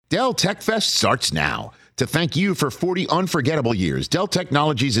Dell Tech Fest starts now. To thank you for 40 unforgettable years, Dell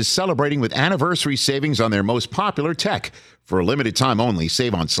Technologies is celebrating with anniversary savings on their most popular tech. For a limited time only,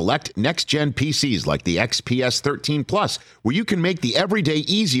 save on select next-gen PCs like the XPS 13 Plus, where you can make the everyday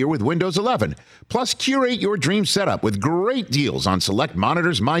easier with Windows 11. Plus, curate your dream setup with great deals on select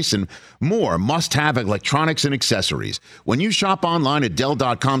monitors, mice, and more must-have electronics and accessories. When you shop online at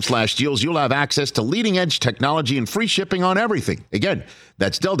Dell.com/deals, you'll have access to leading-edge technology and free shipping on everything. Again,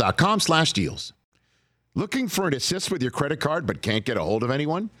 that's Dell.com/deals. Looking for an assist with your credit card but can't get a hold of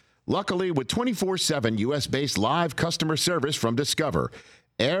anyone? Luckily, with 24/7 U.S.-based live customer service from Discover,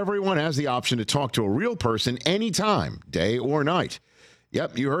 everyone has the option to talk to a real person anytime, day or night.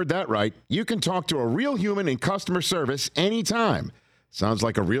 Yep, you heard that right. You can talk to a real human in customer service anytime. Sounds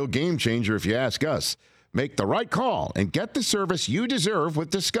like a real game changer if you ask us. Make the right call and get the service you deserve with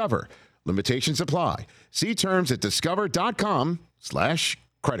Discover. Limitations apply. See terms at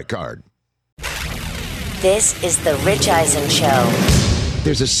discover.com/credit card. This is the Rich Eisen Show.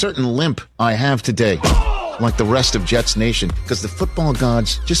 There's a certain limp I have today, like the rest of Jets Nation, because the football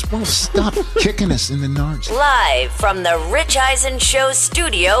gods just won't stop kicking us in the nards. Live from the Rich Eisen Show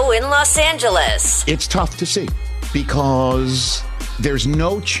studio in Los Angeles. It's tough to see because there's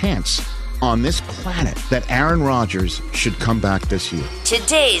no chance on this planet that Aaron Rodgers should come back this year.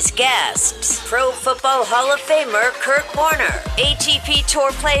 Today's guests, Pro Football Hall of Famer Kurt Warner, ATP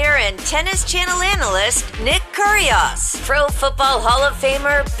Tour player and Tennis Channel analyst Nick Kyrgios, Pro Football Hall of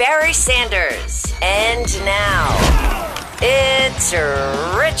Famer Barry Sanders. And now, it's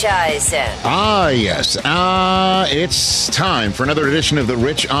Rich Eisen. Yes. It's time for another edition of the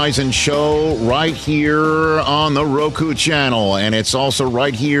Rich Eisen Show right here on the Roku channel. And it's also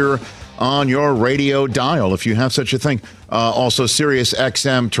right here on your radio dial, if you have such a thing. Also, Sirius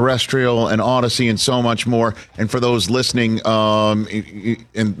XM, terrestrial, and Odyssey, and so much more. And for those listening, and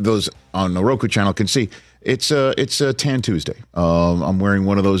those on the Roku channel can see, it's a Tan Tuesday. I'm wearing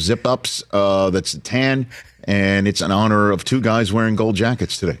one of those zip-ups that's tan, and it's in honor of two guys wearing gold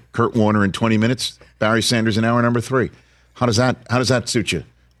jackets today. Kurt Warner in 20 minutes, Barry Sanders in hour number 3. How does that suit you?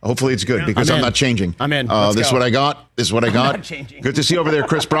 Hopefully it's good because I'm not changing. I'm in. This is what I got. I'm not changing. Good to see you over there,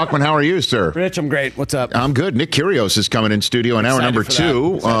 Chris Brockman. How are you, sir? Rich, I'm great. What's up? I'm good. Nick Kyrgios is coming in studio in hour number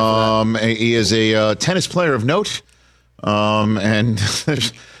 2. He is a tennis player of note, and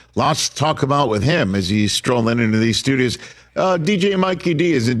there's lots to talk about with him as he's strolling into these studios. DJ Mikey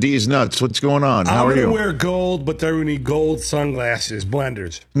D is in D's Nuts. What's going on? How are you? I'm going to wear gold, but they're going to need gold sunglasses,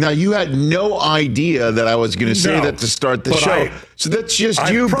 blenders. Now, you had no idea that I was going to say that to start the show. So that's just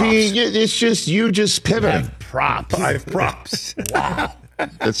it's just you just pivoting. I have props. Wow.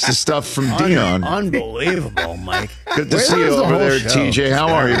 That's the stuff from Dion. Unbelievable, Mike. Good to see you over there, TJ. How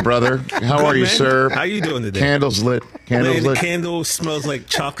are you, brother? How are you, sir? How you doing today? Candles lit. The candle smells like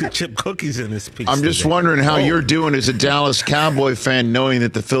chocolate chip cookies in this piece. I'm just wondering how you're doing as a Dallas Cowboy fan, knowing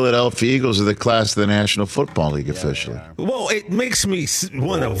that the Philadelphia Eagles are the class of the National Football League officially. Well, it makes me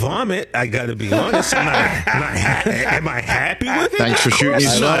want to vomit. I got to be honest. Am I happy with it? Thanks for shooting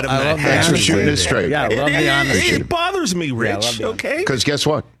it straight. Yeah, I love the honesty. It bothers me, Rich. Okay. Because guess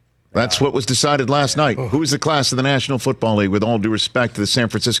what? That's what was decided last night. Who is the class of the National Football League? With all due respect to the San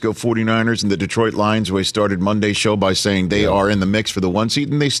Francisco 49ers and the Detroit Lions, who I started Monday's show by saying they are in the mix for the 1 seed,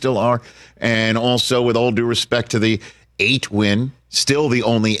 and they still are. And also, with all due respect to the 8-win, still the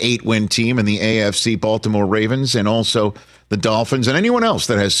only 8-win team in the AFC, Baltimore Ravens, and also the Dolphins, and anyone else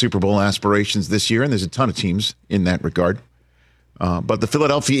that has Super Bowl aspirations this year. And there's a ton of teams in that regard. But the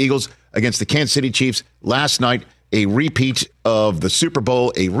Philadelphia Eagles against the Kansas City Chiefs last night, a repeat of the Super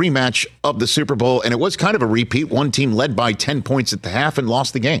Bowl, a rematch of the Super Bowl, and it was kind of a repeat. One team led by 10 points at the half and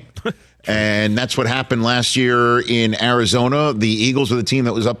lost the game. And that's what happened last year in Arizona. The Eagles were the team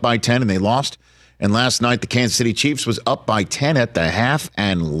that was up by 10, and they lost. And last night, the Kansas City Chiefs was up by 10 at the half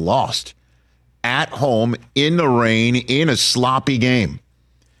and lost at home in the rain in a sloppy game.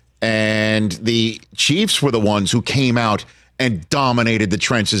 And the Chiefs were the ones who came out and dominated the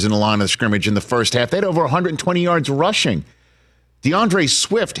trenches in the line of scrimmage in the first half. They had over 120 yards rushing. DeAndre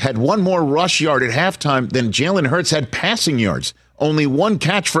Swift had one more rush yard at halftime than Jalen Hurts had passing yards. Only one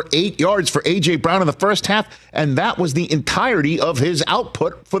catch for 8 yards for A.J. Brown in the first half, and that was the entirety of his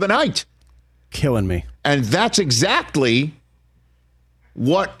output for the night. Killing me. And that's exactly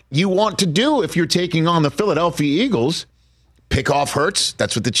what you want to do if you're taking on the Philadelphia Eagles. Pick off Hurts.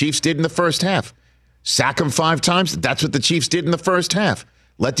 That's what the Chiefs did in the first half. Sack him 5 times. That's what the Chiefs did in the first half.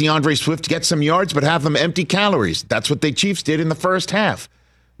 Let DeAndre Swift get some yards, but have them empty calories. That's what the Chiefs did in the first half.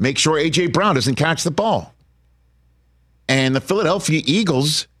 Make sure A.J. Brown doesn't catch the ball. And the Philadelphia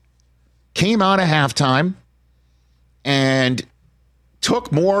Eagles came out at halftime and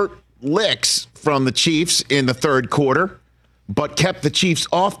took more licks from the Chiefs in the third quarter, but kept the Chiefs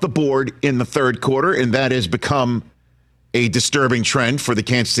off the board in the third quarter, and that has become a disturbing trend for the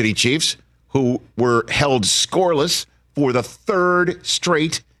Kansas City Chiefs, who were held scoreless for the third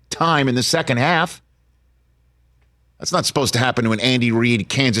straight time in the second half. That's not supposed to happen to an Andy Reid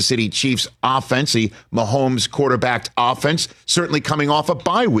Kansas City Chiefs offense, a Mahomes quarterbacked offense, certainly coming off a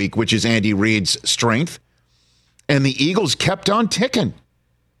bye week, which is Andy Reid's strength. And the Eagles kept on ticking.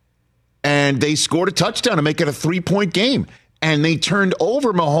 And they scored a touchdown to make it a 3-point game. And they turned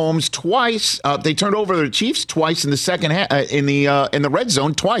over Mahomes twice. They turned over the Chiefs twice in the second half, in the red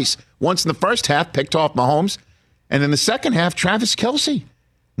zone twice. Once in the first half, picked off Mahomes. And in the second half, Travis Kelce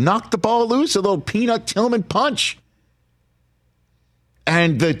knocked the ball loose, a little Peanut Tillman punch.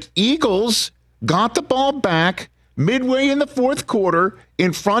 And the Eagles got the ball back midway in the fourth quarter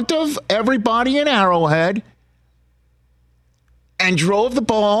in front of everybody in Arrowhead and drove the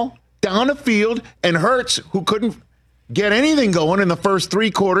ball down the field. And Hurts, who couldn't get anything going in the first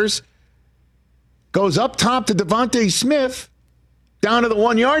three quarters, goes up top to Devontae Smith down to the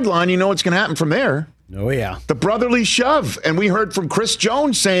 1 yard line. You know what's going to happen from there. Oh, yeah. The brotherly shove. And we heard from Chris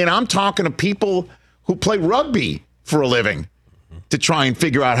Jones saying, I'm talking to people who play rugby for a living to try and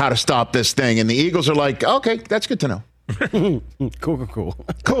figure out how to stop this thing. And the Eagles are like, okay, that's good to know. Cool.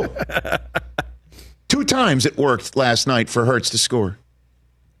 Cool. 2 times it worked last night for Hurts to score.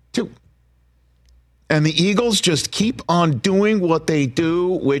 2. And the Eagles just keep on doing what they do,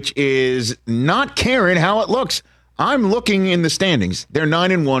 which is not caring how it looks. I'm looking in the standings. They're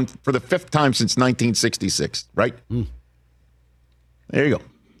 9-1 for the 5th time since 1966, right? There you go.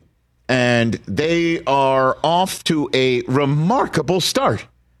 And they are off to a remarkable start.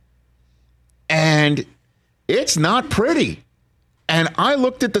 And it's not pretty. And I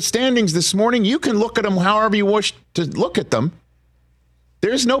looked at the standings this morning. You can look at them however you wish to look at them.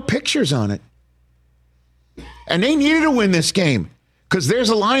 There's no pictures on it. And they needed to win this game because there's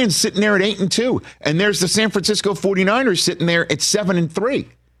a Lions sitting there at 8-2, and there's the San Francisco 49ers sitting there at 7-3.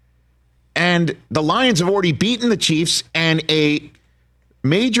 And the Lions have already beaten the Chiefs, and a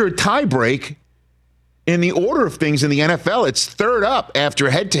major tiebreak in the order of things in the NFL. It's third up after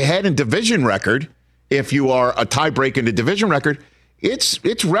head-to-head and division record. If you are a tiebreak in the division record,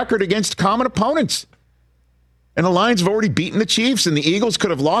 it's record against common opponents. And the Lions have already beaten the Chiefs, and the Eagles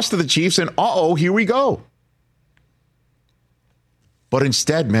could have lost to the Chiefs, and here we go. But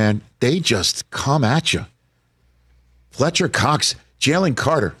instead, man, they just come at you. Fletcher Cox, Jalen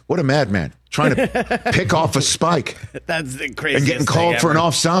Carter, what a madman, trying to pick off a spike. That's the craziest and getting called for an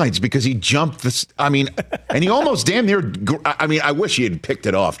offsides because he jumped this. And he almost damn near. I wish he had picked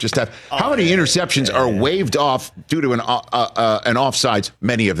it off. How many interceptions are waved off due to an offsides?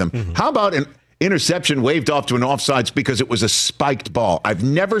 Many of them. Mm-hmm. How about an interception waved off to an offsides because it was a spiked ball? I've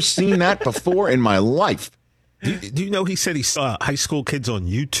never seen that before in my life. Do you know he said he saw high school kids on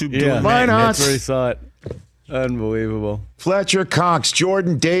YouTube doing that? Why not? That's where he saw it. Unbelievable. Fletcher Cox,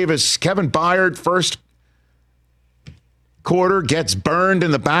 Jordan Davis, Kevin Byard, first quarter gets burned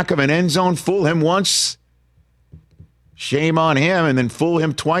in the back of an end zone. Fool him once, shame on him, and then fool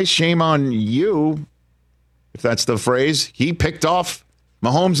him twice, shame on you, if that's the phrase. He picked off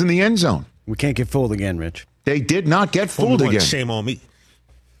Mahomes in the end zone. We can't get fooled again, Rich. They did not get fooled again. Shame on me.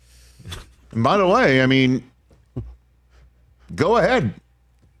 And by the way, go ahead.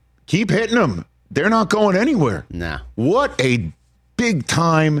 Keep hitting them. They're not going anywhere. Nah. What a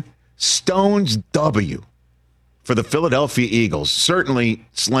big-time Stones W for the Philadelphia Eagles. Certainly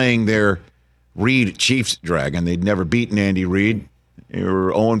slaying their Reid Chiefs dragon. They'd never beaten Andy Reid. They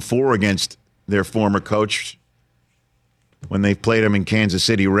were 0-4 against their former coach when they played him in Kansas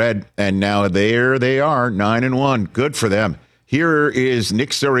City Red. And now there they are, 9-1. Good for them. Here is Nick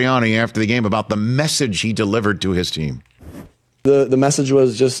Sirianni after the game about the message he delivered to his team. The message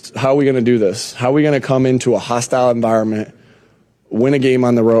was just, how are we going to do this? How are we going to come into a hostile environment, win a game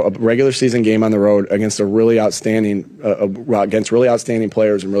on the road, a regular season game on the road against against really outstanding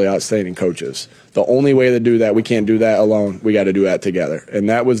players and really outstanding coaches? The only way to do that, we can't do that alone. We got to do that together. And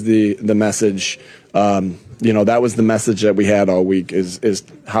that was the message. That was the message that we had all week is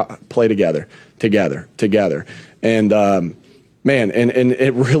how, play together. And man, and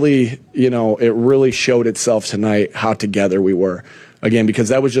it really, it really showed itself tonight how together we were. Again, because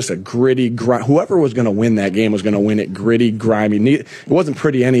that was just a gritty, whoever was going to win that game was going to win it gritty, grimy. It wasn't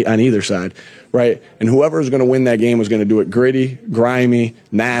pretty on either side, right? And whoever was going to win that game was going to do it gritty, grimy,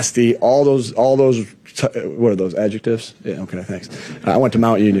 nasty, all those what are those adjectives? Yeah, okay, thanks. I went to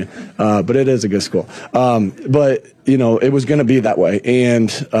Mount Union, but it is a good school. But it was going to be that way, and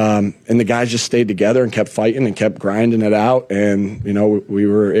the guys just stayed together and kept fighting and kept grinding it out, and we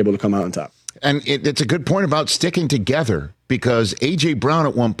were able to come out on top. And it's a good point about sticking together, because A.J. Brown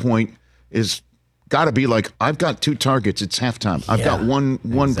at one point is got to be like, I've got 2 targets. It's halftime. I've got one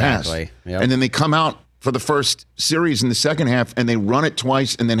pass. Yep. And then they come out for the first series in the second half, and they run it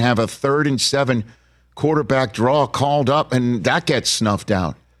twice and then have a 3rd and 7 quarterback draw called up, and that gets snuffed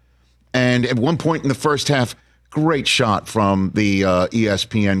out. And at one point in the first half, great shot from the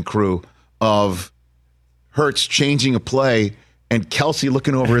ESPN crew of Hurts changing a play and Kelsey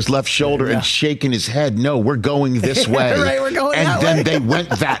looking over his left shoulder and shaking his head. No, we're going this way. Right, we're going and that then way. they went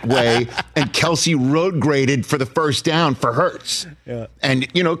that way, and Kelsey road graded for the first down for Hurts. Yeah. And,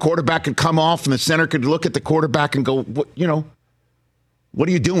 quarterback could come off, and the center could look at the quarterback and go, what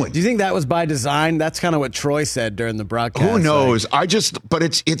are you doing? Do you think that was by design? That's kind of what Troy said during the broadcast. Who knows? But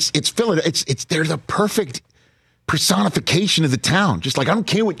it's Philadelphia. There's a perfect personification of the town. Just like, I don't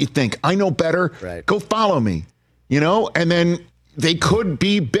care what you think. I know better. Right. Go follow me. And then they could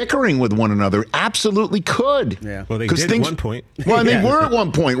be bickering with one another. Absolutely could. Yeah. Well, they did at one point. Well, and they were at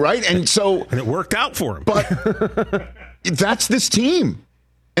one point, right? And so, and it worked out for them. But that's this team.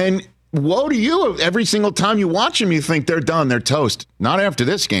 And woe to you. Every single time you watch them, you think they're done. They're toast. Not after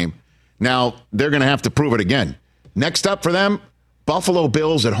this game. Now, they're going to have to prove it again. Next up for them, Buffalo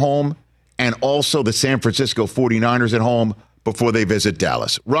Bills at home, and also the San Francisco 49ers at home before they visit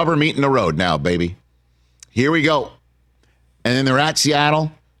Dallas. Rubber meeting the road now, baby. Here we go. And then they're at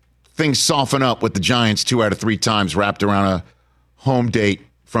Seattle. Things soften up with the Giants 2 out of 3 times wrapped around a home date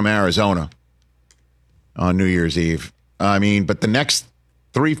from Arizona on New Year's Eve. But the next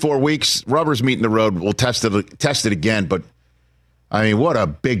 3-4 weeks, rubber's meeting the road. We'll test it again. But, what a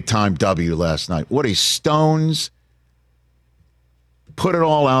big-time W last night. What a Stones put it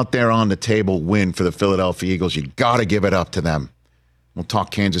all out there on the table win for the Philadelphia Eagles. You got to give it up to them. We'll talk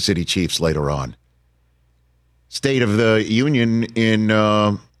Kansas City Chiefs later on. State of the Union in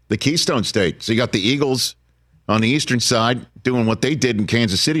the Keystone State. So you got the Eagles on the eastern side doing what they did in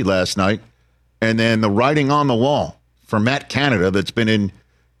Kansas City last night. And then the writing on the wall for Matt Canada that's been in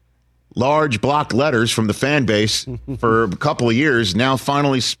large block letters from the fan base for a couple of years, now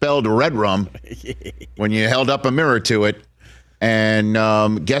finally spelled red rum when you held up a mirror to it.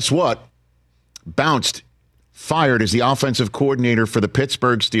 And guess what? Bounced. Fired as the offensive coordinator for the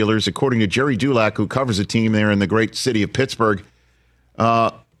Pittsburgh Steelers, according to Jerry Dulac, who covers the team there in the great city of Pittsburgh.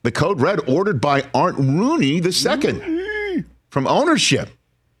 The code red ordered by Art Rooney II from ownership,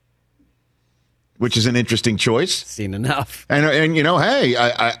 which is an interesting choice. Seen enough. And hey,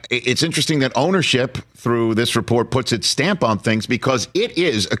 it's interesting that ownership, through this report, puts its stamp on things, because it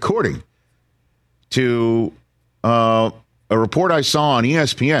is, according to a report I saw on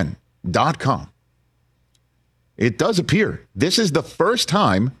ESPN.com, it does appear this is the first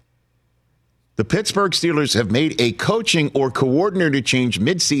time the Pittsburgh Steelers have made a coaching or coordinator change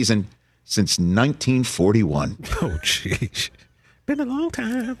midseason since 1941. Oh, jeez. Been a long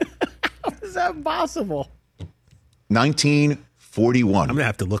time. How is that possible? 1941. I'm going to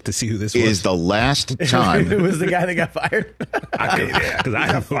have to look to see who this was. Is the last time. It was the guy that got fired. Because I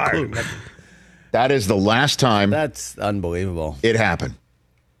have fired. That is the last time That's unbelievable. it happened.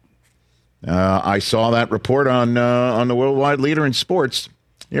 I saw that report on the worldwide leader in sports.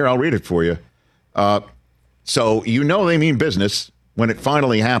 Here, I'll read it for you. So they mean business when it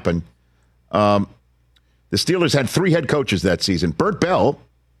finally happened. The Steelers had 3 head coaches that season. Bert Bell,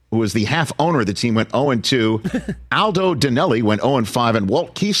 who was the half owner of the team, went 0-2. Aldo Dinelli went 0-5, and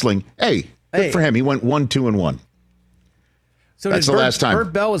Walt Kiesling, good for him. He went 1-2-1. So That's the last time.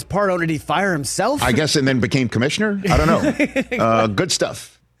 Bert Bell was part owner. Did he fire himself? I guess, and then became commissioner. I don't know. Good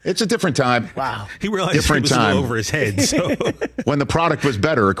stuff. It's a different time. Wow. He realized Different it was time. all over his head. So. When the product was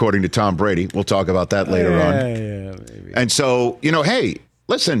better, according to Tom Brady. We'll talk about that later on. Yeah, maybe. And so, hey,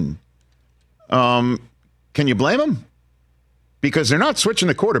 listen, can you blame them? Because they're not switching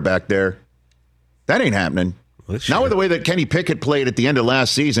the quarterback there. That ain't happening. Not with the way that Kenny Pickett played at the end of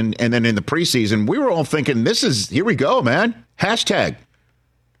last season and then in the preseason. We were all thinking, here we go, man. Hashtag.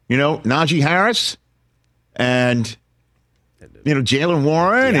 Najee Harris and... Jalen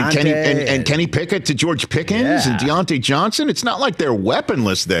Warren and Kenny Pickett to George Pickens and Deontay Johnson. It's not like they're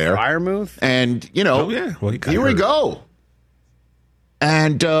weaponless there. Freiermuth. And, Oh, yeah. Well, here we go.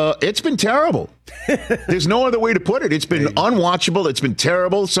 And it's been terrible. There's no other way to put it. It's been unwatchable. It's been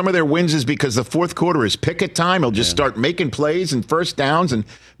terrible. Some of their wins is because the fourth quarter is Pickett time. He'll just start making plays and first downs. And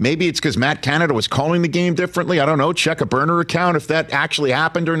maybe it's because Matt Canada was calling the game differently. I don't know. Check a burner account if that actually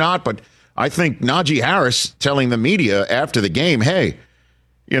happened or not. But I think Najee Harris telling the media after the game, hey,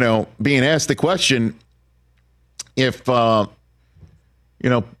 being asked the question if, other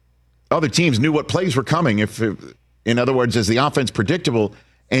teams knew what plays were coming, in other words, is the offense predictable?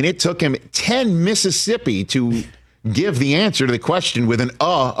 And it took him 10 Mississippi to give the answer to the question with an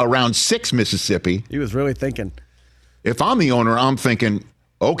around 6 Mississippi. He was really thinking. If I'm the owner, I'm thinking,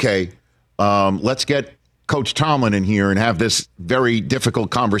 okay, let's get Coach Tomlin in here and have this very difficult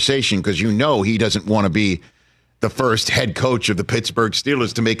conversation because he doesn't want to be the first head coach of the Pittsburgh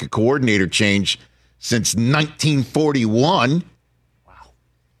Steelers to make a coordinator change since 1941. Wow.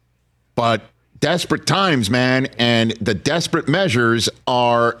 But desperate times, man, and the desperate measures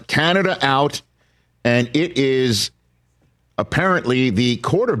are Canada out, and it is apparently the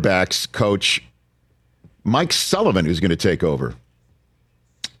quarterback's coach, Mike Sullivan, who's going to take over.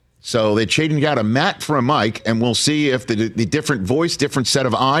 So they changed out a Matt for a Mike, and we'll see if the different voice, different set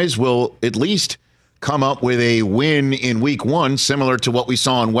of eyes will at least come up with a win in week 1, similar to what we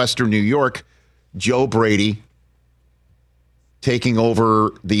saw in Western New York. Joe Brady taking over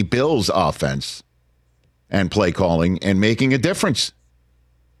the Bills offense and play calling and making a difference.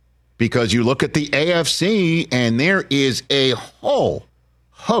 Because you look at the AFC, and there is a whole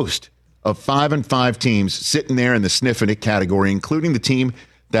host of 5-5 teams sitting there in the sniffing it category, including the team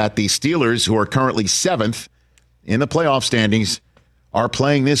that the Steelers, who are currently 7th in the playoff standings, are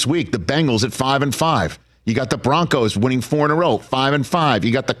playing this week. The Bengals at 5-5. You got the Broncos winning 4 in a row, 5-5.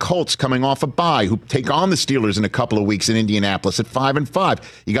 You got the Colts coming off a bye, who take on the Steelers in a couple of weeks in Indianapolis at 5-5.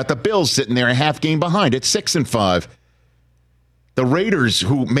 You got the Bills sitting there a half game behind at 6-5. The Raiders,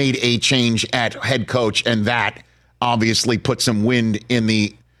 who made a change at head coach, and that obviously put some wind in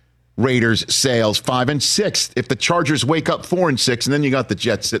the Raiders' sails, 5-6. If the Chargers wake up 4-6, and then you got the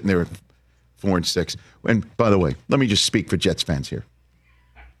Jets sitting there at 4-6. And by the way, let me just speak for Jets fans here.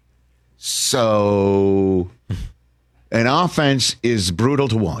 So, an offense is brutal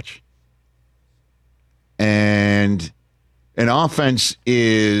to watch. And an offense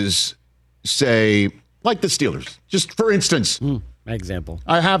is, say, like the Steelers. Just for instance. Example.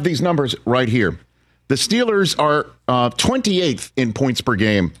 I have these numbers right here. The Steelers are 28th in points per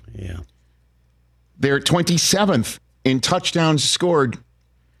game. Yeah. They're 27th in touchdowns scored,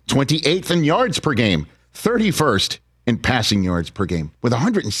 28th in yards per game, 31st in passing yards per game, with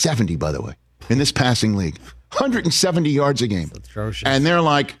 170, by the way, in this passing league. 170 yards a game. That's atrocious. And they're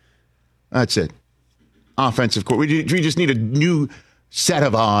like, that's it. Offensive court. We just need a new set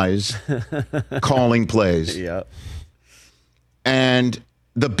of eyes calling plays. Yeah. And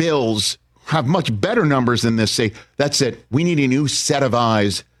the Bills have much better numbers than this. Say, that's it. We need a new set of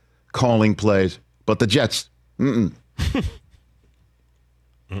eyes calling plays. But the Jets, no.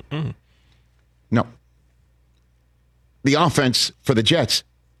 The offense for the Jets,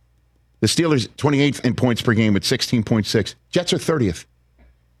 the Steelers 28th in points per game with 16.6. Jets are 30th.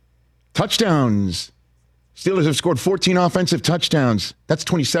 Touchdowns. Steelers have scored 14 offensive touchdowns. That's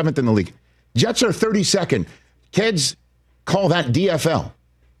 27th in the league. Jets are 32nd. Kids call that DFL.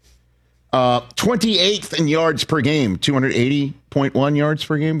 28th in yards per game, 280.1 yards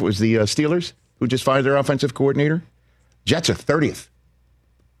per game was the Steelers, who just fired their offensive coordinator. Jets are 30th.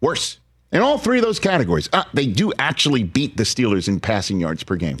 Worse. In all three of those categories, they do actually beat the Steelers in passing yards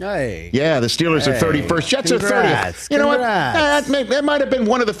per game. Hey. Yeah, the Steelers are 31st. Jets are 30th. You know what? That might have been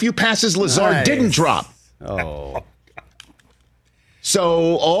one of the few passes Lazard didn't drop. Oh.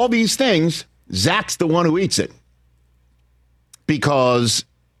 So all these things, Zach's the one who eats it. Because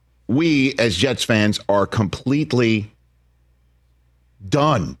we, as Jets fans, are completely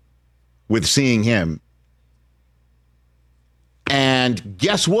done with seeing him. And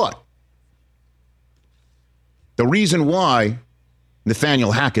guess what? The reason why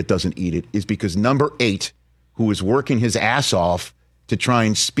Nathaniel Hackett doesn't eat it is because number 8, who is working his ass off to try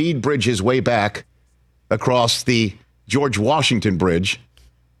and speed bridge his way back across the George Washington Bridge,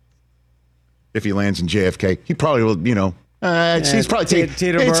 if he lands in JFK, he probably will, he's probably taking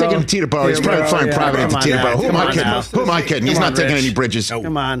Teterboro. He's probably flying private into Teterboro. Who am I kidding? He's not taking any bridges.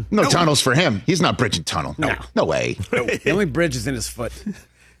 Come on. No tunnels for him. He's not bridging tunnel. No way. The only bridge is in his foot.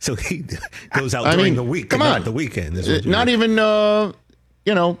 So he goes out during the week, come on, not the weekend. Not even, not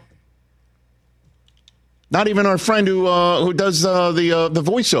even our friend who does the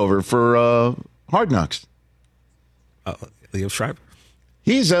voiceover for Hard Knocks. Leo Schreiber.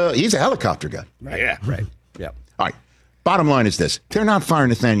 He's a helicopter guy. Right. Yeah. Right. Yeah. All right. Bottom line is this: they're not firing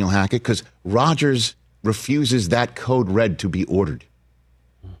Nathaniel Hackett because Rodgers refuses that code red to be ordered.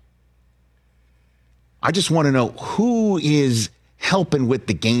 I just want to know who is helping with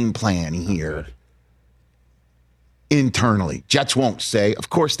the game plan here. internally. Jets won't say. Of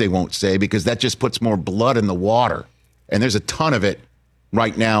course they won't say, because that just puts more blood in the water. And there's a ton of it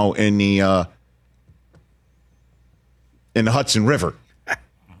right now in the Hudson River.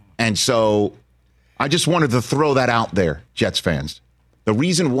 And so I just wanted to throw that out there, Jets fans. The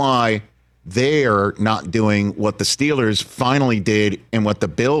reason why they're not doing what the Steelers finally did and what the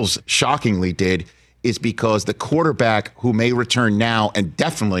Bills shockingly did is because the quarterback, who may return now and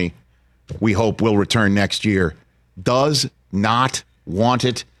definitely, we hope, will return next year, does not want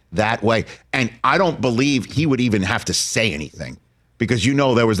it that way. And I don't believe he would even have to say anything, because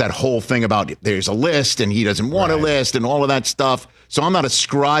there was that whole thing about there's a list and he doesn't want a list and all of that stuff. So I'm not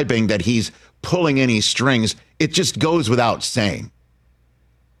ascribing that he's pulling any strings. It just goes without saying,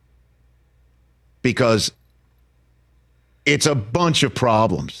 because it's a bunch of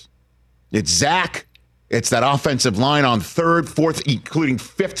problems. It's Zach. It's that offensive line on third, fourth, including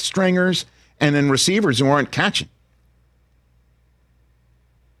fifth stringers, and then receivers who aren't catching.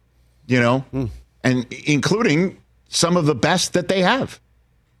 And including some of the best that they have.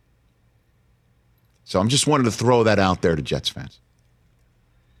 So I'm just wanted to throw that out there to Jets fans.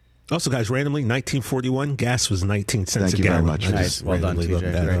 Also, guys, randomly, 1941, gas was 19 cents Thank a you gallon. very much. Nice. Well done,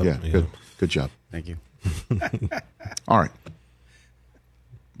 TJ. Yeah, good job. Thank you. All right.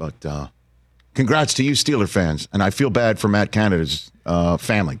 But congrats to you Steeler fans. And I feel bad for Matt Canada's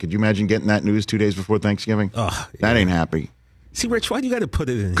family. Could you imagine getting that news 2 days before Thanksgiving? That ain't happy. See, Rich, why do you got to put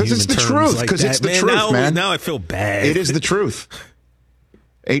it in Because it's the terms truth. like Because that? it's the truth, man. Now I feel bad. It is the truth.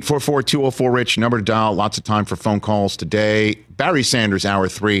 844-204-RICH, number to dial. Lots of time for phone calls today. Barry Sanders, hour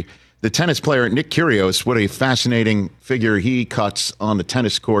 3. The tennis player Nick Kyrgios, what a fascinating figure he cuts on the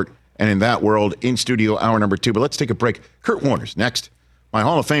tennis court and in that world. In studio, hour number 2. But let's take a break. Kurt Warner's next. My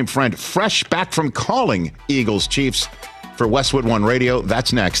Hall of Fame friend, fresh back from calling Eagles Chiefs for Westwood One Radio.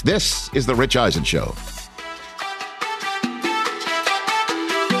 That's next. This is The Rich Eisen Show.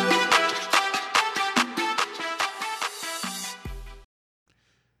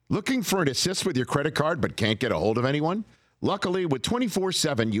 Looking for an assist with your credit card but can't get a hold of anyone? Luckily, with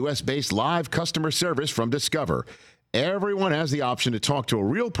 24/7 U.S.-based live customer service from Discover, everyone has the option to talk to a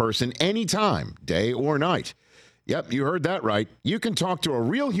real person anytime, day or night. Yep, you heard that right. You can talk to a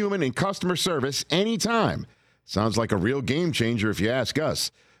real human in customer service anytime. Sounds like a real game changer if you ask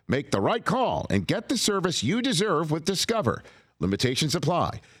us. Make the right call and get the service you deserve with Discover. Limitations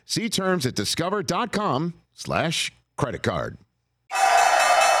apply. See terms at discover.com/credit card.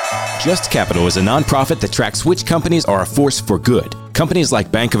 Just Capital is a nonprofit that tracks which companies are a force for good. Companies like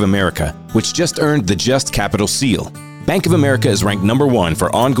Bank of America, which just earned the Just Capital seal. Bank of America is ranked number 1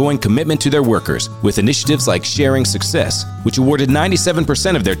 for ongoing commitment to their workers, with initiatives like Sharing Success, which awarded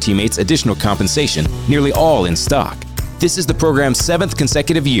 97% of their teammates additional compensation, nearly all in stock. This is the program's 7th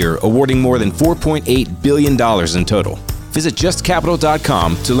consecutive year, awarding more than $4.8 billion in total. Visit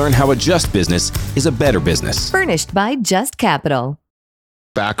justcapital.com to learn how a just business is a better business. Furnished by Just Capital.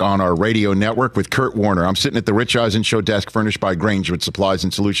 Back on our radio network with Kurt Warner. I'm sitting at the Rich Eisen Show desk, furnished by Grainger with supplies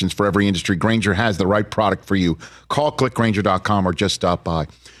and solutions for every industry. Grainger has the right product for you. Call clickgrainger.com or just stop by.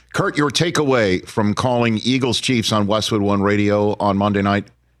 Kurt, your takeaway from calling Eagles Chiefs on Westwood One Radio on Monday night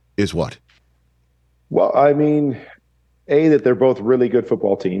is what? Well, I mean, A, that they're both really good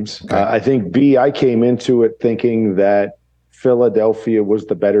football teams. Okay. I think, B, I came into it thinking that Philadelphia was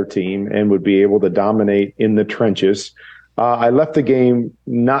the better team and would be able to dominate in the trenches. I left the game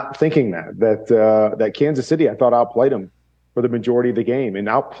not thinking that Kansas City, I thought, outplayed them for the majority of the game and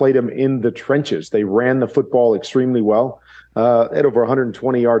outplayed them in the trenches. They ran the football extremely well. Had over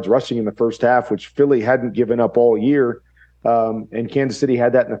 120 yards rushing in the first half, which Philly hadn't given up all year. And Kansas City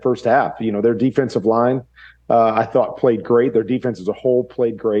had that in the first half. Their defensive line, I thought, played great. Their defense as a whole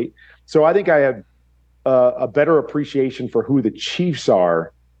played great. So I think I have a better appreciation for who the Chiefs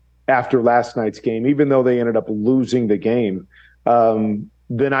are after last night's game, even though they ended up losing the game,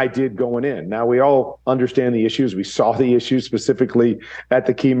 than I did going in. Now, we all understand the issues. We saw the issues specifically at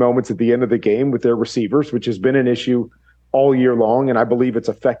the key moments at the end of the game with their receivers, which has been an issue all year long, and I believe it's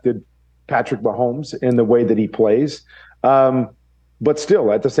affected Patrick Mahomes in the way that he plays. But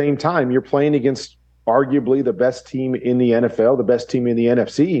still, at the same time, you're playing against arguably the best team in the NFL, the best team in the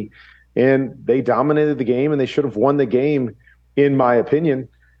NFC, and they dominated the game, and they should have won the game, in my opinion.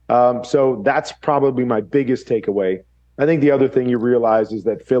 So that's probably my biggest takeaway. I think the other thing you realize is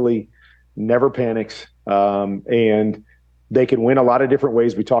that Philly never panics, and they can win a lot of different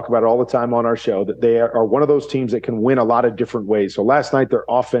ways. We talk about it all the time on our show, that they are one of those teams that can win a lot of different ways. So last night, their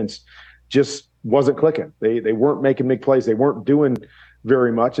offense just wasn't clicking. They weren't making big plays. They weren't doing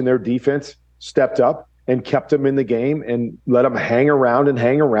very much, and their defense stepped up and kept them in the game and let them hang around,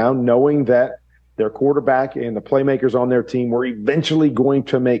 knowing that their quarterback and the playmakers on their team were eventually going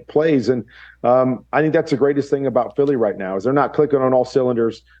to make plays. And I think that's the greatest thing about Philly right now is they're not clicking on all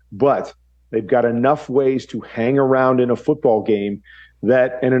cylinders, but they've got enough ways to hang around in a football game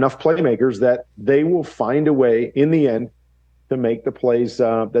and enough playmakers that they will find a way in the end to make the plays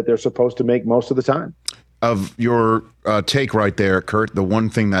that they're supposed to make most of the time. Of your take right there, Kurt, the one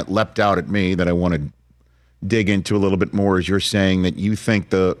thing that leapt out at me that I want to dig into a little bit more is you're saying that you think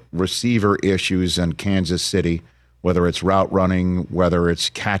the receiver issues in Kansas City, whether it's route running, whether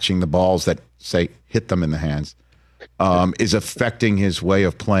it's catching the balls that, say, hit them in the hands, is affecting his way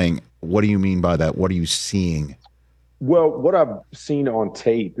of playing. What do you mean by that? What are you seeing? Well, what I've seen on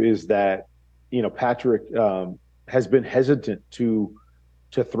tape is that, Patrick has been hesitant to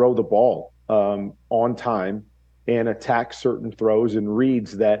throw the ball on time and attack certain throws and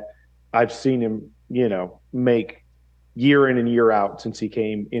reads that I've seen him, make year in and year out since he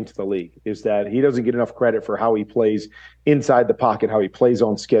came into the league, is that he doesn't get enough credit for how he plays inside the pocket, how he plays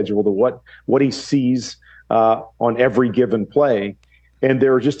on schedule, what he sees on every given play. And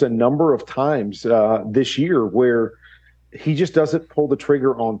there are just a number of times this year where he just doesn't pull the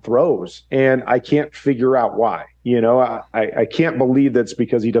trigger on throws. And I can't figure out why. I can't believe that's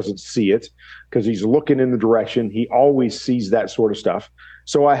because he doesn't see it, because he's looking in the direction. He always sees that sort of stuff.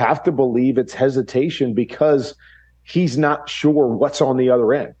 So I have to believe it's hesitation because he's not sure what's on the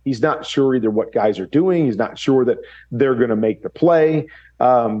other end. He's not sure either what guys are doing. He's not sure that they're going to make the play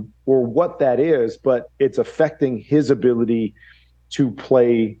or what that is, but it's affecting his ability to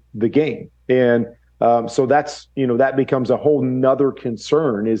play the game. And so that's, that becomes a whole nother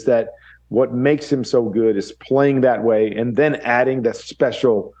concern, is that what makes him so good is playing that way and then adding the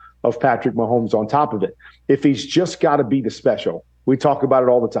special of Patrick Mahomes on top of it. If he's just got to be the special, we talk about it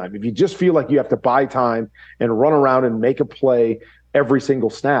all the time. If you just feel like you have to buy time and run around and make a play every single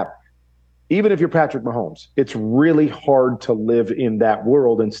snap, even if you're Patrick Mahomes, it's really hard to live in that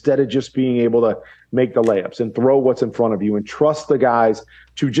world instead of just being able to make the layups and throw what's in front of you and trust the guys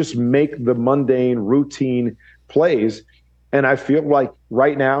to just make the mundane, routine plays. And I feel like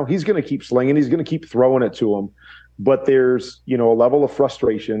right now he's going to keep slinging. He's going to keep throwing it to them. But there's, a level of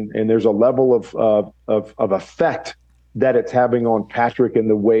frustration and there's a level of effect that it's having on Patrick and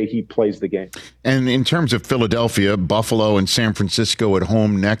the way he plays the game. And in terms of Philadelphia, Buffalo and San Francisco at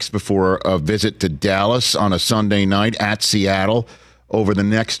home next before a visit to Dallas on a Sunday night, at Seattle over the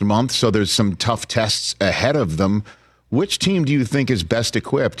next month. So there's some tough tests ahead of them. Which team do you think is best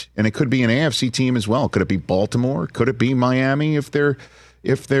equipped? And it could be an AFC team as well. Could it be Baltimore? Could it be Miami if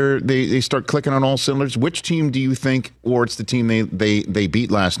they start clicking on all cylinders? Which team do you think, or it's the team they beat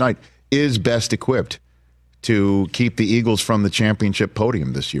last night, is best equipped to keep the Eagles from the championship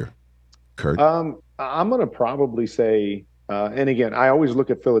podium this year? Kurt? I'm going to probably say, and again, I always look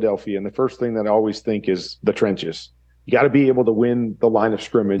at Philadelphia, and the first thing that I always think is the trenches. You got to be able to win the line of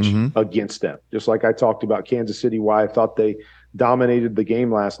scrimmage against them. Just like I talked about Kansas City, why I thought they dominated the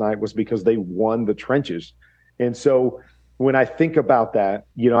game last night was because they won the trenches. And so when I think about that,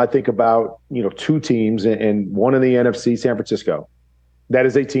 I think about, two teams, and one in the NFC, San Francisco. That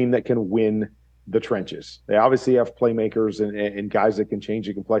is a team that can win the trenches. They obviously have playmakers and guys that can change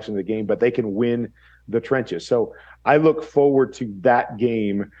the complexion of the game, but they can win the trenches. So I look forward to that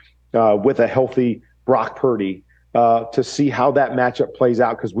game with a healthy Brock Purdy to see how that matchup plays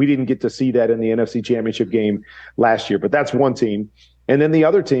out, because we didn't get to see that in the NFC Championship game last year. But that's one team. And then the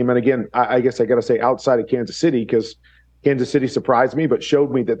other team, and again, I guess I got to say outside of Kansas City, because Kansas City surprised me but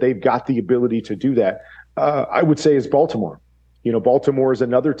showed me that they've got the ability to do that, I would say is Baltimore. Baltimore is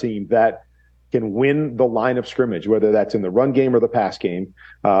another team that can win the line of scrimmage, whether that's in the run game or the pass game.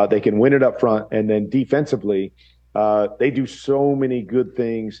 They can win it up front. And then defensively, they do so many good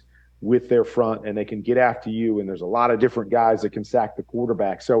things with their front, and they can get after you. And there's a lot of different guys that can sack the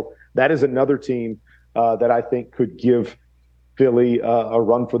quarterback. So that is another team that I think could give Philly a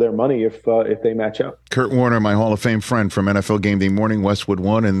run for their money if they match up. Kurt Warner, my Hall of Fame friend from NFL Game Day Morning, Westwood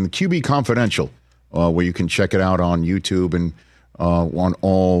One, and QB Confidential, where you can check it out on YouTube and on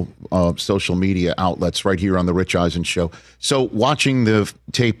all social media outlets right here on the Rich Eisen Show. So watching the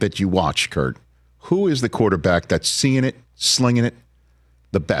tape that you watch, Kurt, who is the quarterback that's seeing it, slinging it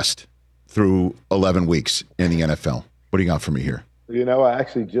the best through 11 weeks in the NFL? What do you got for me here? I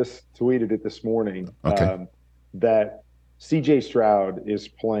actually just tweeted it this morning that C.J. Stroud is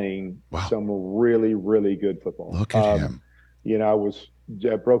playing some really, really good football. Look at him.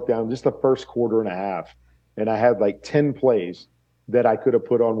 I broke down just the first quarter and a half, and I had like 10 plays that I could have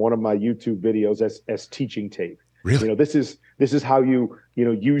put on one of my YouTube videos as teaching tape. Really? This is how you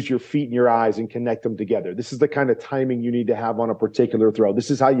use your feet and your eyes and connect them together. This is the kind of timing you need to have on a particular throw.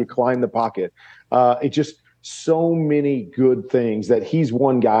 This is how you climb the pocket. It just so many good things that he's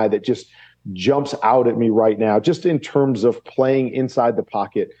one guy that just jumps out at me right now, just in terms of playing inside the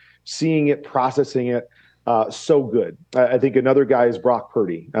pocket, seeing it, processing it. So good. I think another guy is Brock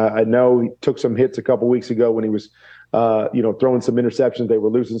Purdy. I know he took some hits a couple weeks ago when he was, throwing some interceptions. They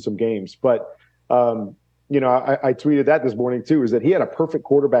were losing some games, but I tweeted that this morning too, is that he had a perfect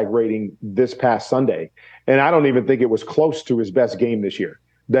quarterback rating this past Sunday. And I don't even think it was close to his best game this year.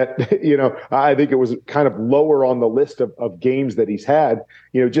 That, I think it was kind of lower on the list of games that he's had,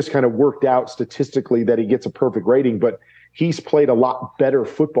 just kind of worked out statistically that he gets a perfect rating, but he's played a lot better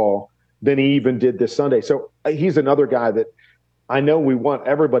football than he even did this Sunday. So he's another guy that I know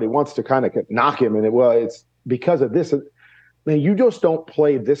everybody wants to kind of knock him. And it's because of this. Man, you just don't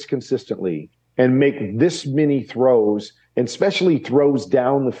play this consistently and make this many throws, and especially throws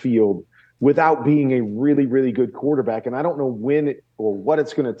down the field, without being a really, really good quarterback. And I don't know when or what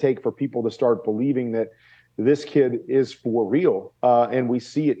it's going to take for people to start believing that this kid is for real. And we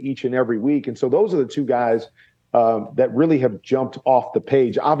see it each and every week. And so those are the two guys that really have jumped off the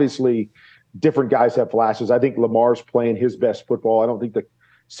page. Obviously, different guys have flashes. I think Lamar's playing his best football. I don't think the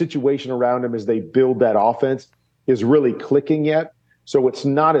situation around him as they build that offense is really clicking yet. So it's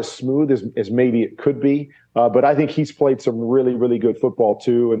not as smooth as maybe it could be. But I think he's played some really, really good football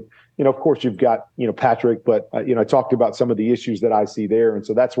too. And, of course, you've got, Patrick, but, I talked about some of the issues that I see there. And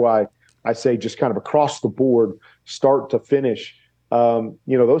so that's why I say just kind of across the board, start to finish,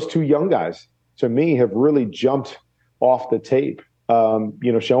 those two young guys, to me, have really jumped off the tape,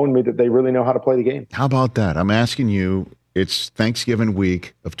 showing me that they really know how to play the game. How about that? I'm asking you, it's Thanksgiving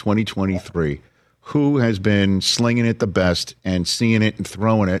week of 2023. Who has been slinging it the best and seeing it and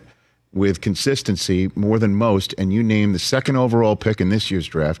throwing it with consistency more than most? And you name the second overall pick in this year's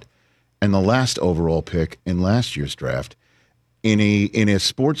draft and the last overall pick in last year's draft in a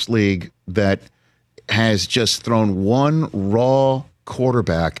sports league that has just thrown one raw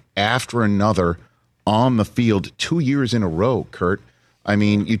quarterback after another on the field 2 years in a row, Kurt. I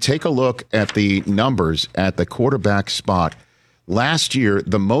mean, you take a look at the numbers at the quarterback spot. Last year,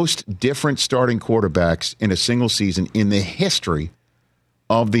 the most different starting quarterbacks in a single season in the history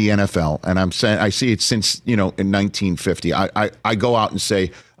of the NFL, and I'm saying I see it since in 1950. I go out and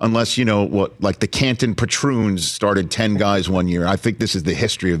say, unless like the Canton Patroons started 10 guys one year. I think this is the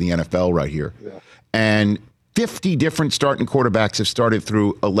history of the NFL right here, and 50 different starting quarterbacks have started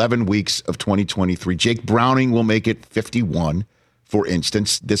through 11 weeks of 2023. Jake Browning will make it 51, for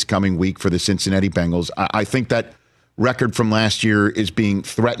instance, this coming week for the Cincinnati Bengals. I think that record from last year is being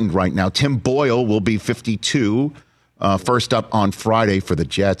threatened right now. Tim Boyle will be 52, first up on Friday for the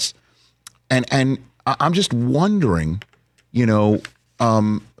Jets. And I'm just wondering,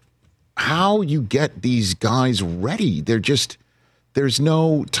 how you get these guys ready. There's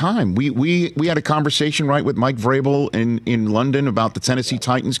no time. We had a conversation, right, with Mike Vrabel in London about the Tennessee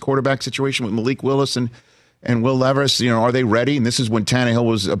Titans quarterback situation with Malik Willis and Will Levis. Are they ready? And this is when Tannehill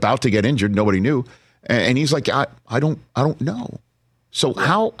was about to get injured. Nobody knew. And he's like, I don't know. So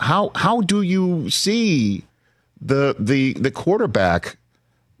how do you see the quarterback,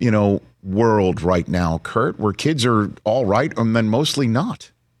 world right now, Kurt, where kids are all right and then mostly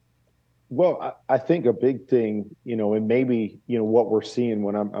not? Well, I think a big thing, and maybe, what we're seeing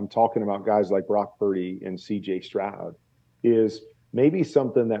when I'm talking about guys like Brock Purdy and CJ Stroud is maybe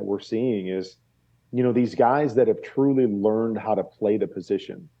something that we're seeing is, these guys that have truly learned how to play the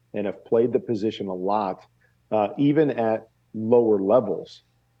position and have played the position a lot, even at lower levels,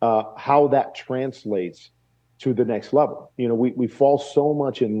 how that translates to the next level. We fall so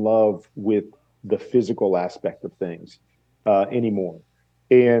much in love with the physical aspect of things anymore.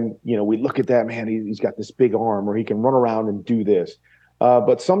 And, we look at that, man, he's got this big arm or he can run around and do this.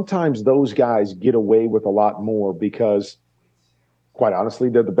 But sometimes those guys get away with a lot more because, quite honestly,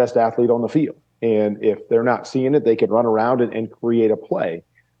 they're the best athlete on the field. And if they're not seeing it, they can run around and create a play.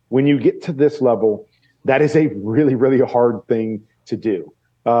 When you get to this level, that is a really, really hard thing to do.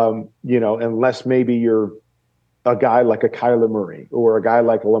 Unless maybe you're a guy like a Kyler Murray or a guy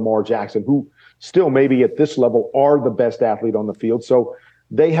like a Lamar Jackson, who still maybe at this level are the best athlete on the field. So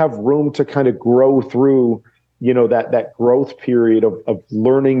they have room to kind of grow through, that growth period of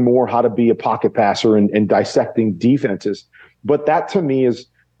learning more how to be a pocket passer and dissecting defenses. But that to me is,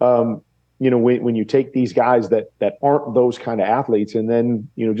 when you take these guys that aren't those kind of athletes, and then,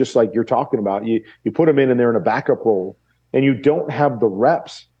 just like you're talking about, you put them in and they're in a backup role and you don't have the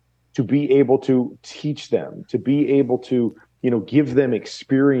reps to be able to teach them, to be able to, give them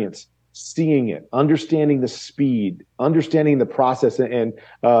experience seeing it, understanding the speed, understanding the process, and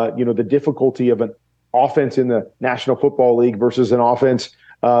the difficulty of an offense in the National Football League versus an offense,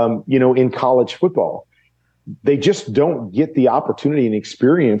 in college football. They just don't get the opportunity and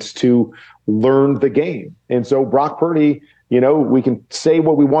experience to learn the game. And so Brock Purdy, we can say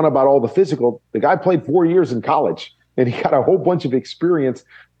what we want about all the physical. The guy played 4 years in college, and he got a whole bunch of experience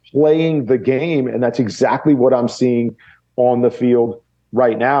playing the game. And that's exactly what I'm seeing on the field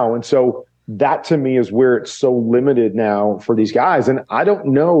right now. And so that to me is where it's so limited now for these guys. And I don't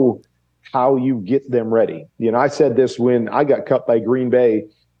know how you get them ready. I said this when I got cut by Green Bay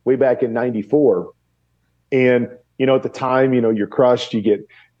way back in '94. And, at the time, you're crushed, you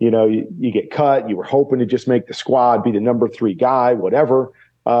get cut. You were hoping to just make the squad, be the number 3 guy, whatever.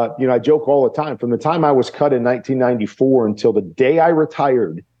 I joke all the time. From the time I was cut in 1994 until the day I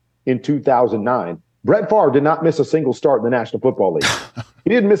retired in 2009, Brett Favre did not miss a single start in the National Football League. He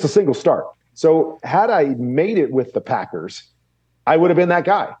didn't miss a single start. So had I made it with the Packers, I would have been that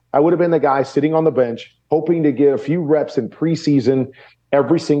guy. I would have been the guy sitting on the bench, hoping to get a few reps in preseason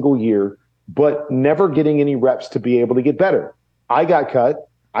every single year, but never getting any reps to be able to get better. I got cut.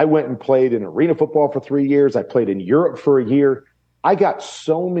 I went and played in arena football for 3 years. I played in Europe for a year. I got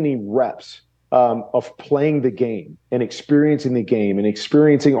so many reps of playing the game and experiencing the game and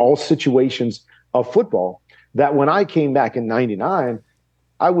experiencing all situations of football that when I came back in '99,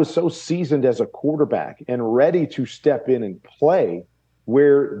 I was so seasoned as a quarterback and ready to step in and play,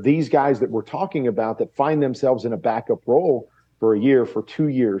 where these guys that we're talking about that find themselves in a backup role for a year, for 2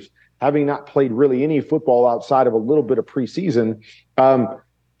 years, having not played really any football outside of a little bit of preseason,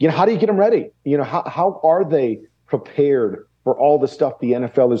 how do you get them ready? How are they prepared for all the stuff the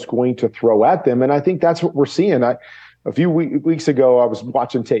NFL is going to throw at them? And I think that's what we're seeing. A few weeks ago, I was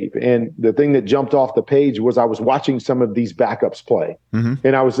watching tape, and the thing that jumped off the page was I was watching some of these backups play. Mm-hmm.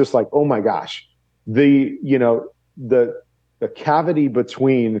 And I was just like, oh my gosh, the cavity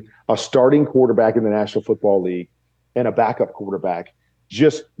between a starting quarterback in the National Football League and a backup quarterback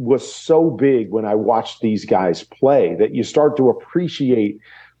just was so big when I watched these guys play that you start to appreciate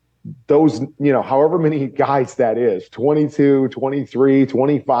those, however many guys that is, 22, 23,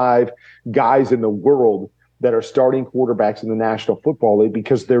 25 guys in the world that are starting quarterbacks in the National Football League,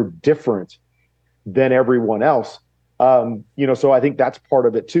 because they're different than everyone else. So I think that's part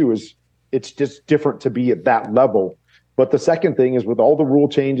of it too, is it's just different to be at that level. But the second thing is, with all the rule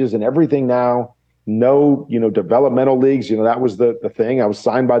changes and everything now, no, developmental leagues, that was the thing. I was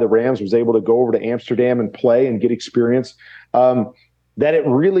signed by the Rams, was able to go over to Amsterdam and play and get experience. That it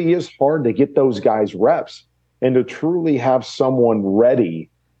really is hard to get those guys reps and to truly have someone ready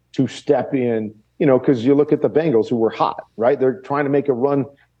to step in, because you look at the Bengals, who were hot, right? They're trying to make a run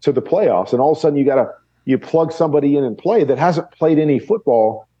to the playoffs, and all of a sudden you plug somebody in and play that hasn't played any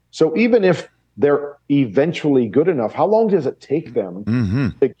football. So even if they're eventually good enough, how long does it take them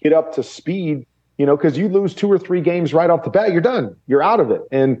to get up to speed? Because you lose 2 or 3 games right off the bat, you're done. You're out of it.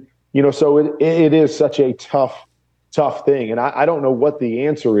 And, so it is such a tough thing. And I don't know what the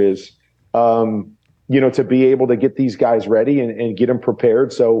answer is, to be able to get these guys ready and get them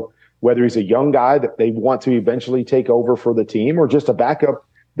prepared. So whether he's a young guy that they want to eventually take over for the team, or just a backup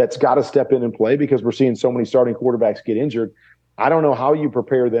that's got to step in and play, because we're seeing so many starting quarterbacks get injured, I don't know how you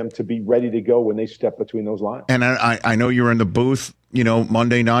prepare them to be ready to go when they step between those lines. And I know you were in the booth,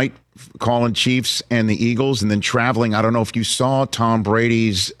 Monday night calling Chiefs and the Eagles, and then traveling. I don't know if you saw Tom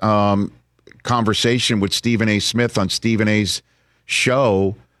Brady's conversation with Stephen A. Smith on Stephen A.'s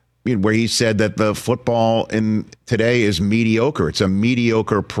show, where he said that the football in today is mediocre. It's a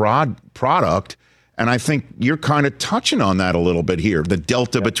mediocre product. And I think you're kind of touching on that a little bit here, the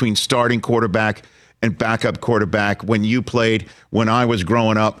delta between starting quarterback and backup quarterback. When you played, when I was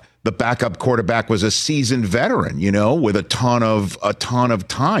growing up, the backup quarterback was a seasoned veteran, with a ton of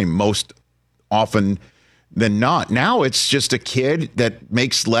time, most often than not. Now it's just a kid that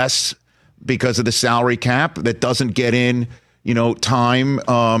makes less because of the salary cap, that doesn't get in, time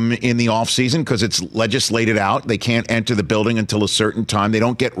in the offseason because it's legislated out. They can't enter the building until a certain time. They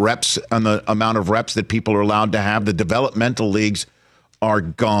don't get reps on the amount of reps that people are allowed to have. The developmental leagues are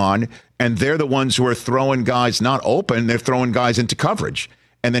gone, and they're the ones who are throwing guys not open. They're throwing guys into coverage.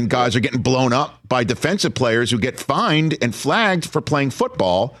 And then guys are getting blown up by defensive players who get fined and flagged for playing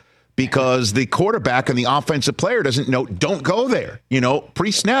football because the quarterback and the offensive player doesn't know, don't go there.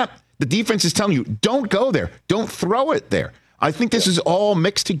 Pre-snap, the defense is telling you, don't go there. Don't throw it there. I think this is all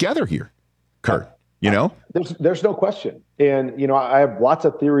mixed together here, Kurt, There's no question. And, I have lots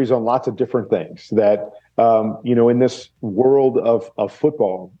of theories on lots of different things that, in this world of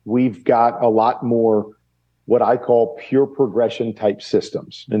football, we've got a lot more what I call pure progression type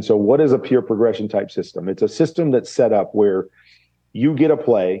systems. And so what is a pure progression type system? It's a system that's set up where you get a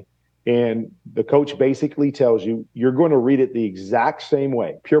play and the coach basically tells you, you're going to read it the exact same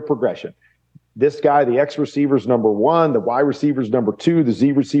way, pure progression. This guy, the X receiver's number 1, the Y receiver's number 2, the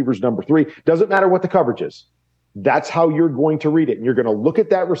Z receiver's number 3. Doesn't matter what the coverage is. That's how you're going to read it. And you're going to look at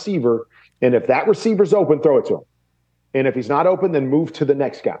that receiver, and if that receiver's open, throw it to him. And if he's not open, then move to the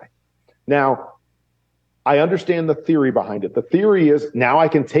next guy. Now, I understand the theory behind it. The theory is now I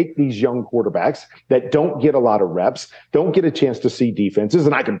can take these young quarterbacks that don't get a lot of reps, don't get a chance to see defenses,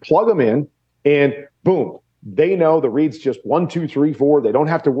 and I can plug them in, and boom, they know the read's just 1, 2, 3, 4. They don't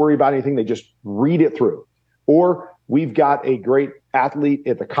have to worry about anything. They just read it through. Or we've got a great athlete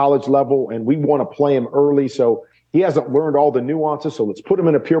at the college level, and we want to play him early, so he hasn't learned all the nuances, so let's put him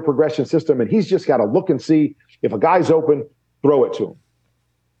in a pure progression system, and he's just got to look and see if a guy's open, throw it to him.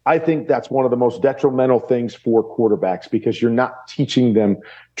 I think that's one of the most detrimental things for quarterbacks because you're not teaching them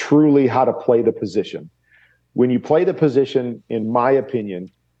truly how to play the position. When you play the position, in my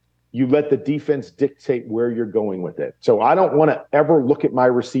opinion, you let the defense dictate where you're going with it. So I don't want to ever look at my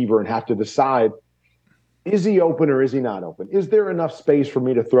receiver and have to decide, is he open or is he not open? Is there enough space for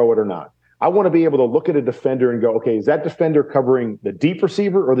me to throw it or not? I want to be able to look at a defender and go, okay, is that defender covering the deep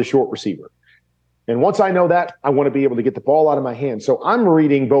receiver or the short receiver? And once I know that, I want to be able to get the ball out of my hand. So I'm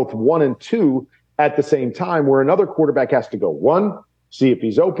reading both 1 and 2 at the same time, where another quarterback has to go 1, see if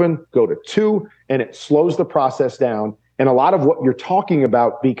he's open, go to 2, and it slows the process down. And a lot of what you're talking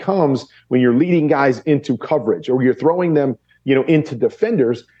about becomes when you're leading guys into coverage or you're throwing them, into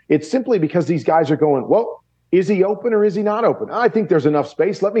defenders, it's simply because these guys are going, well, is he open or is he not open? I think there's enough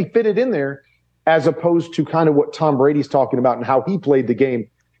space. Let me fit it in there, as opposed to kind of what Tom Brady's talking about and how he played the game.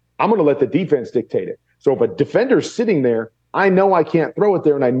 I'm going to let the defense dictate it. So if a defender's sitting there, I know I can't throw it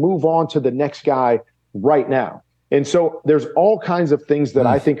there, and I move on to the next guy right now. And so there's all kinds of things that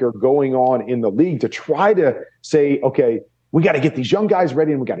I think are going on in the league to try to say, okay, we got to get these young guys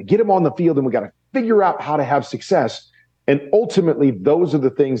ready, and we got to get them on the field, and we got to figure out how to have success. And ultimately, those are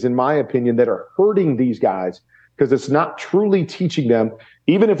the things, in my opinion, that are hurting these guys, because it's not truly teaching them,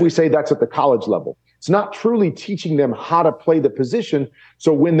 even if we say that's at the college level, it's not truly teaching them how to play the position.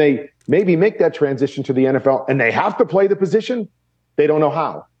 So when they maybe make that transition to the NFL and they have to play the position, they don't know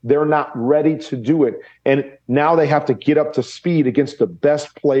how. They're not ready to do it. And now they have to get up to speed against the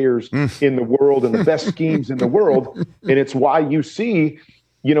best players in the world and the best schemes in the world. And it's why you see,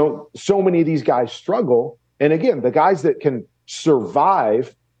 so many of these guys struggle. And again, the guys that can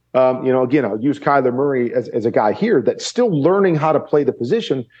survive, again, I'll use Kyler Murray as a guy here that's still learning how to play the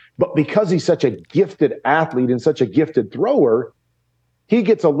position, but because he's such a gifted athlete and such a gifted thrower, he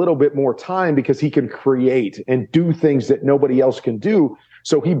gets a little bit more time because he can create and do things that nobody else can do.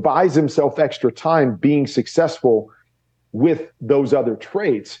 So he buys himself extra time being successful with those other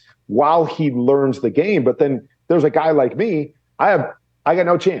traits while he learns the game. But then there's a guy like me, I got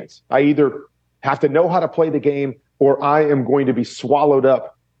no chance. I either have to know how to play the game or I am going to be swallowed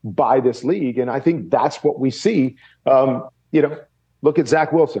up by this league. And I think that's what we see. Look at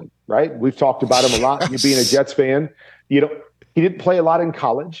Zach Wilson, right? We've talked about him a lot. You being a Jets fan, he didn't play a lot in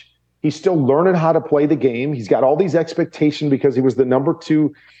college. He's still learning how to play the game. He's got all these expectations because he was the number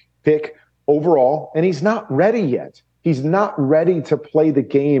 2 pick overall, and he's not ready yet. He's not ready to play the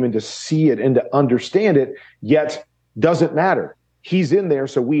game and to see it and to understand it, yet doesn't matter. He's in there,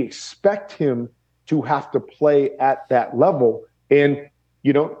 so we expect him to have to play at that level. And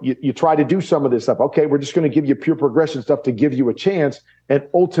you try to do some of this stuff. Okay, we're just going to give you pure progression stuff to give you a chance. And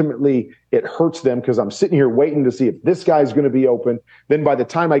ultimately, it hurts them because I'm sitting here waiting to see if this guy's going to be open. Then by the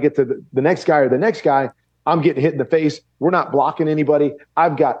time I get to the next guy or the next guy, I'm getting hit in the face. We're not blocking anybody.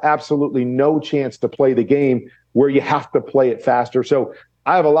 I've got absolutely no chance to play the game where you have to play it faster. So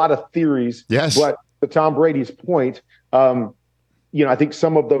I have a lot of theories. Yes. But to Tom Brady's point, I think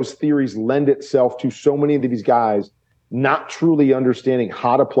some of those theories lend itself to so many of these guys not truly understanding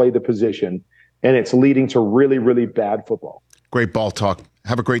how to play the position, and it's leading to really, really bad football. Great ball talk.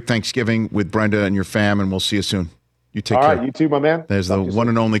 Have a great Thanksgiving with Brenda and your fam, and we'll see you soon. You take care. All right, you too, my man. There's the one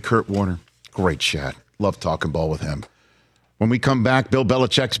and only Kurt Warner. Great chat. Love talking ball with him. When we come back, Bill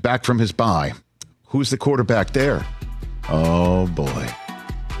Belichick's back from his bye. Who's the quarterback there? Oh, boy.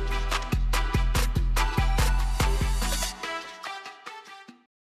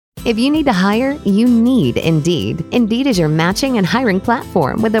 If you need to hire, you need Indeed. Indeed is your matching and hiring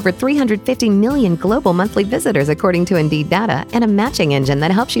platform with over 350 million global monthly visitors according to Indeed data and a matching engine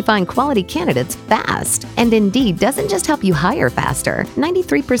that helps you find quality candidates fast. And Indeed doesn't just help you hire faster.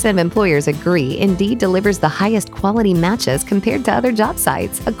 93% of employers agree Indeed delivers the highest quality matches compared to other job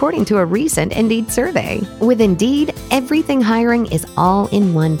sites, according to a recent Indeed survey. With Indeed, everything hiring is all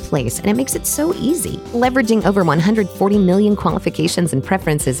in one place, and it makes it so easy. Leveraging over 140 million qualifications and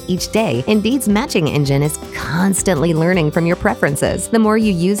preferences each day, Indeed's matching engine is constantly learning from your preferences. The more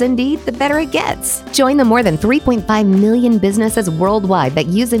you use Indeed, the better it gets. Join the more than 3.5 million businesses worldwide that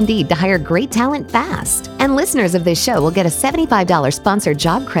use Indeed to hire great talent fast. And listeners of this show will get a $75 sponsored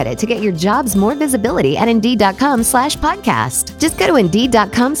job credit to get your jobs more visibility at Indeed.com/podcast. Just go to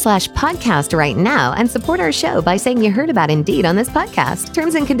Indeed.com/podcast right now and support our show by saying you heard about Indeed on this podcast.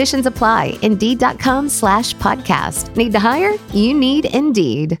 Terms and conditions apply. Indeed.com/podcast. Need to hire? You need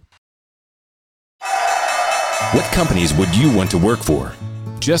Indeed. What companies would you want to work for?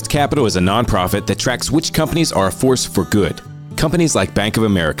 Just Capital is a nonprofit that tracks which companies are a force for good. Companies like Bank of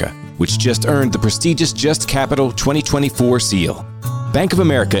America, which just earned the prestigious Just Capital 2024 seal. Bank of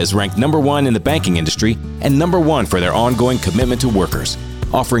America is ranked #1 in the banking industry and #1 for their ongoing commitment to workers,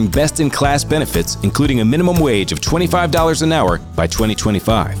 offering best-in-class benefits, including a minimum wage of $25 an hour by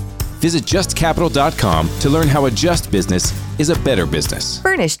 2025. Visit justcapital.com to learn how a just business is a better business.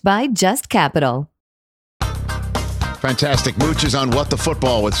 Furnished by Just Capital. Fantastic mooches on What the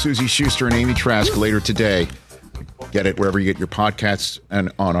Football with Susie Schuster and Amy Trask later today. Get it wherever you get your podcasts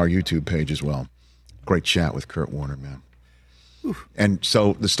and on our YouTube page as well. Great chat with Kurt Warner, man. And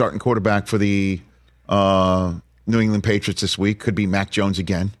so the starting quarterback for the New England Patriots this week could be Mac Jones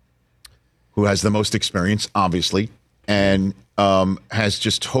again, who has the most experience, obviously, and has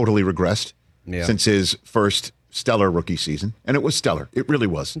just totally regressed since his first stellar rookie season. And it was stellar. It really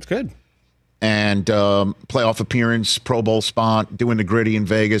was. It's good. And playoff appearance, Pro Bowl spot, doing the gritty in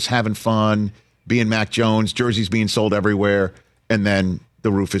Vegas, having fun, being Mac Jones, jerseys being sold everywhere, and then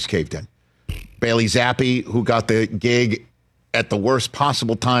the roof is caved in. Bailey Zappi, who got the gig at the worst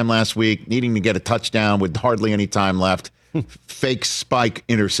possible time last week, needing to get a touchdown with hardly any time left. Fake spike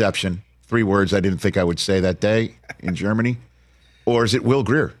interception. 3 words I didn't think I would say that day in Germany. Or is it Will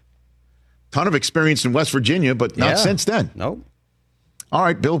Grier? Ton of experience in West Virginia, but not since then. Nope. All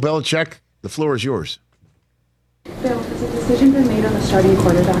right, Bill Belichick, the floor is yours. Bill, has a decision been made on the starting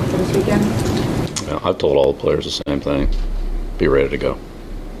quarterback for this weekend? I've told all the players the same thing. Be ready to go.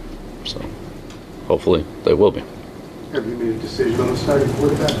 So, hopefully, they will be. Have you made a decision on the starting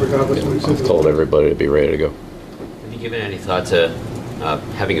quarterback regardless of what he says? I've told everybody to be ready to go. Have you given any thought to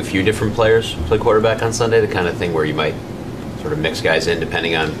having a few different players play quarterback on Sunday, the kind of thing where you might sort of mix guys in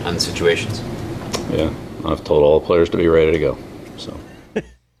depending on the situations? Yeah, I've told all the players to be ready to go. So.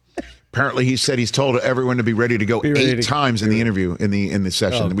 Apparently, he said he's told everyone to be ready to go 8 times in the interview in the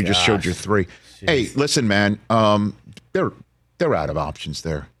session. We just showed you 3. Jeez. Hey, listen, man, they're out of options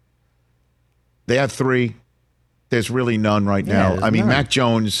there. They have 3. There's really none right now. I mean, Mac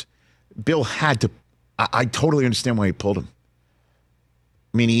Jones, Bill had to. I totally understand why he pulled him.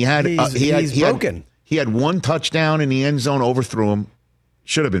 I mean, he had broken. He had 1 touchdown in the end zone, overthrew him.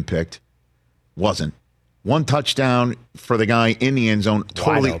 Should have been picked. Wasn't. 1 touchdown for the guy in the end zone,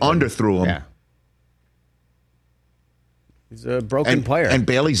 totally underthrew him. Yeah. He's a broken player. And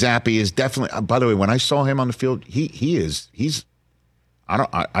Bailey Zappi is definitely. By the way, when I saw him on the field, he's.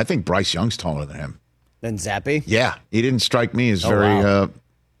 I think Bryce Young's taller than him. Than Zappi? Yeah, he didn't strike me as very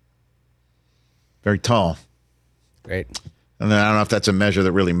tall. Great. And I don't know if that's a measure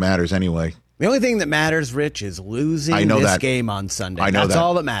that really matters anyway. The only thing that matters, Rich, is losing this game on Sunday. That's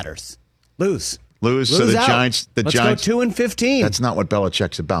all that matters. Lose. So the out. Giants. Let's go 2-15. That's not what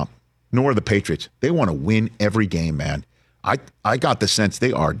Belichick's about. Nor the Patriots. They want to win every game, man. I got the sense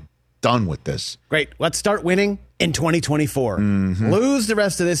they are done with this. Great. Let's start winning in 2024. Mm-hmm. Lose the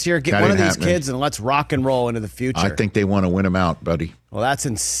rest of this year. Get one of these kids and let's rock and roll into the future. I think they want to win them out, buddy. Well, that's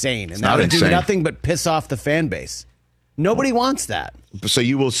insane. And that would do nothing but piss off the fan base. Nobody wants that. So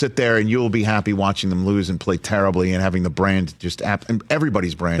you will sit there and you will be happy watching them lose and play terribly and having the brand just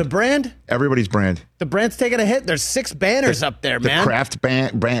everybody's brand. The brand? Everybody's brand. The brand's taking a hit. There's 6 banners up there, man. The Kraft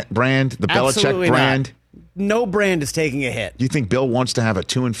brand, the Belichick brand. No brand is taking a hit. Do you think Bill wants to have a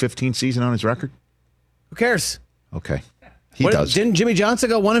 2-15 season on his record? Who cares? Okay. He does. Didn't Jimmy Johnson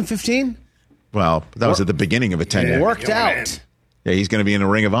go 1-15? Well, that was at the beginning of a tenure. Worked out. Yeah, he's going to be in the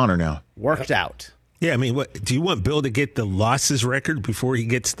Ring of Honor now. Worked out. Yeah, I mean, what do you want Bill to get the losses record before he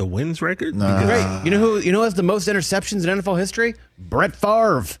gets the wins record? Great. You know who has the most interceptions in NFL history? Brett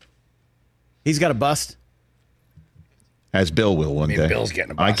Favre. He's got a bust. As Bill will one day. Bill's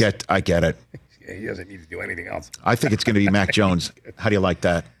getting a bus. I get it. He doesn't need to do anything else. I think it's going to be Mac Jones. How do you like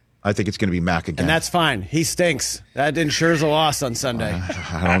that? I think it's going to be Mac again. And that's fine. He stinks. That ensures a loss on Sunday.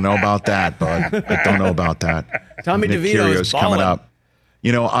 I don't know about that, bud. I don't know about that. Tommy Nick DeVito is balling. coming up.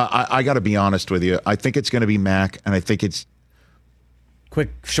 You know, I got to be honest with you. I think it's going to be Mac, and I think it's quick,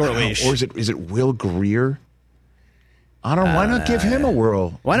 short leash. Or is it Will Greer? I don't. Why not give him a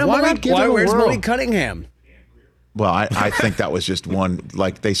whirl? Where's Malik Cunningham? Well, I think that was just one.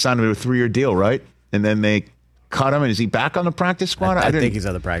 Like they signed him to a 3-year deal, right? And then they cut him. And is he back on the practice squad? I think he's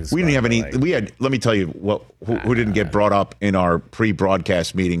on the practice squad. We didn't have any. We had. Let me tell you who didn't get brought up in our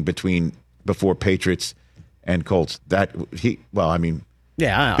pre-broadcast meeting before Patriots and Colts. Bill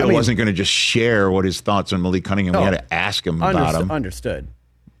wasn't going to just share what his thoughts on Malik Cunningham. We had to ask him about him. Understood.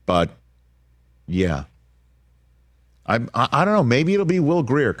 But yeah. I don't know. Maybe it'll be Will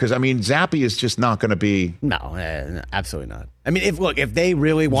Greer because Zappe is just not going to be. No, absolutely not. I mean, if they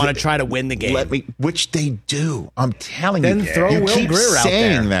really want to try to win the game, which they do. I'm telling then you. Then throw you Will keep Greer out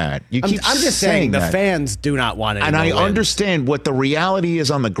saying there. That. You keep I'm just saying the that. fans do not want it. And I understand what the reality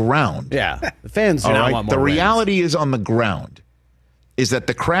is on the ground. Yeah, the fans do not want more. The reality wins. is on the ground is that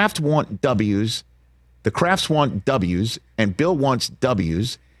the Kraft want W's, the Krafts want W's, and Bill wants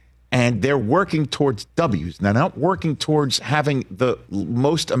W's. And they're working towards W's. They're not working towards having the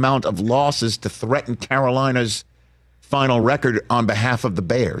most amount of losses to threaten Carolina's final record on behalf of the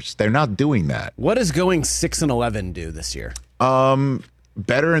Bears. They're not doing that. What does going 6-11 do this year?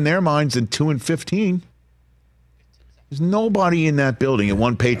 Better in their minds than 2-15. There's nobody in that building at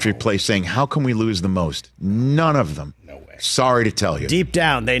one Patriot place saying, how can we lose the most? None of them. No way. Sorry to tell you. Deep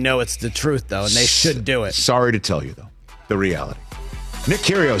down, they know it's the truth, though, and they should do it. Sorry to tell you, though, the reality. Nick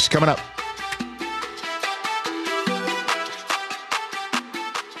Kyrgios coming up.